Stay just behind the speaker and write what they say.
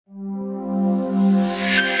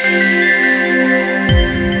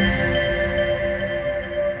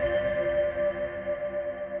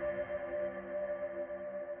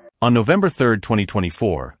On November 3,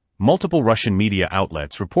 2024, multiple Russian media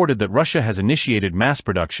outlets reported that Russia has initiated mass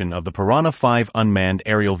production of the Piranha 5 unmanned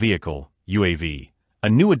aerial vehicle, UAV, a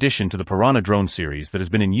new addition to the Piranha drone series that has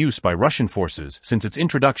been in use by Russian forces since its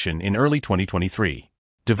introduction in early 2023.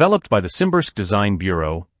 Developed by the Simbursk Design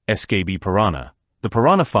Bureau, SKB Piranha, the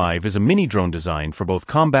Piranha 5 is a mini-drone designed for both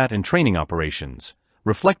combat and training operations,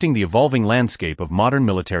 reflecting the evolving landscape of modern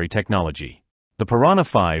military technology. The Piranha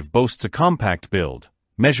 5 boasts a compact build,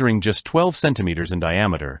 measuring just 12 centimeters in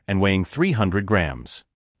diameter and weighing 300 grams.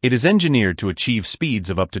 It is engineered to achieve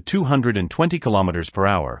speeds of up to 220 kilometers per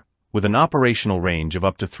hour, with an operational range of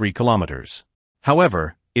up to 3 kilometers.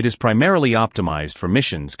 However, it is primarily optimized for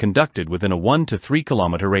missions conducted within a 1 to 3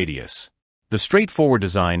 kilometer radius. The straightforward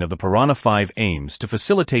design of the Piranha 5 aims to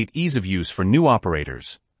facilitate ease of use for new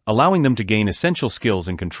operators, allowing them to gain essential skills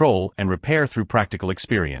in control and repair through practical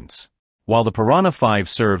experience. While the Piranha 5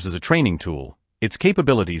 serves as a training tool, its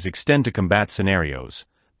capabilities extend to combat scenarios,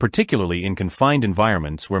 particularly in confined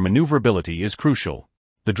environments where maneuverability is crucial.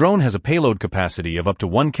 The drone has a payload capacity of up to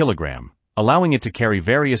 1 kilogram, allowing it to carry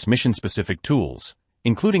various mission-specific tools,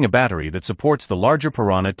 including a battery that supports the larger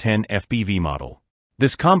Piranha 10 FPV model.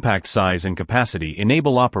 This compact size and capacity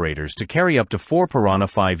enable operators to carry up to 4 Piranha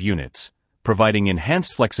 5 units, providing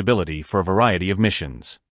enhanced flexibility for a variety of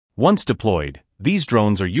missions. Once deployed, these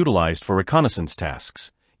drones are utilized for reconnaissance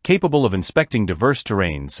tasks, capable of inspecting diverse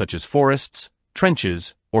terrains such as forests,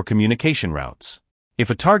 trenches, or communication routes. If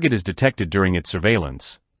a target is detected during its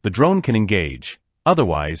surveillance, the drone can engage;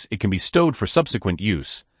 otherwise, it can be stowed for subsequent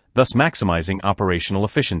use, thus maximizing operational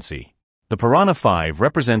efficiency. The Piranha 5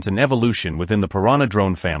 represents an evolution within the Piranha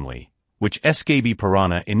drone family, which SKB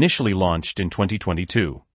Piranha initially launched in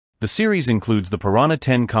 2022. The series includes the Piranha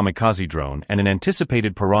 10 kamikaze drone and an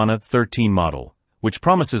anticipated Piranha 13 model, which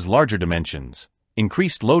promises larger dimensions,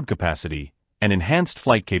 increased load capacity, and enhanced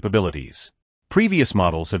flight capabilities. Previous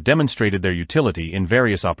models have demonstrated their utility in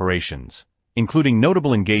various operations, including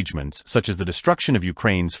notable engagements such as the destruction of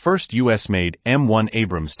Ukraine's first US-made M1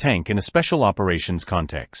 Abrams tank in a special operations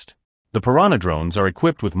context. The Piranha drones are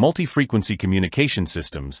equipped with multi-frequency communication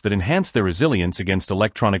systems that enhance their resilience against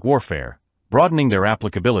electronic warfare, broadening their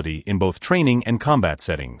applicability in both training and combat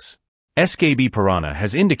settings. SKB Piranha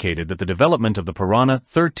has indicated that the development of the Piranha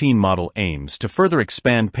 13 model aims to further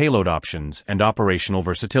expand payload options and operational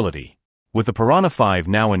versatility. With the Piranha 5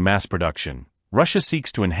 now in mass production, Russia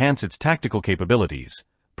seeks to enhance its tactical capabilities,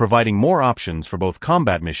 providing more options for both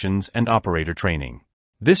combat missions and operator training.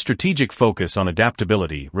 This strategic focus on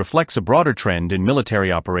adaptability reflects a broader trend in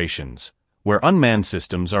military operations, where unmanned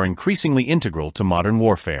systems are increasingly integral to modern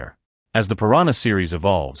warfare. As the Piranha series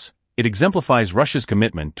evolves, it exemplifies Russia's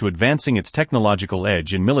commitment to advancing its technological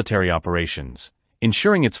edge in military operations,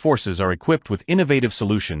 ensuring its forces are equipped with innovative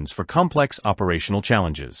solutions for complex operational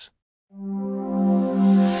challenges.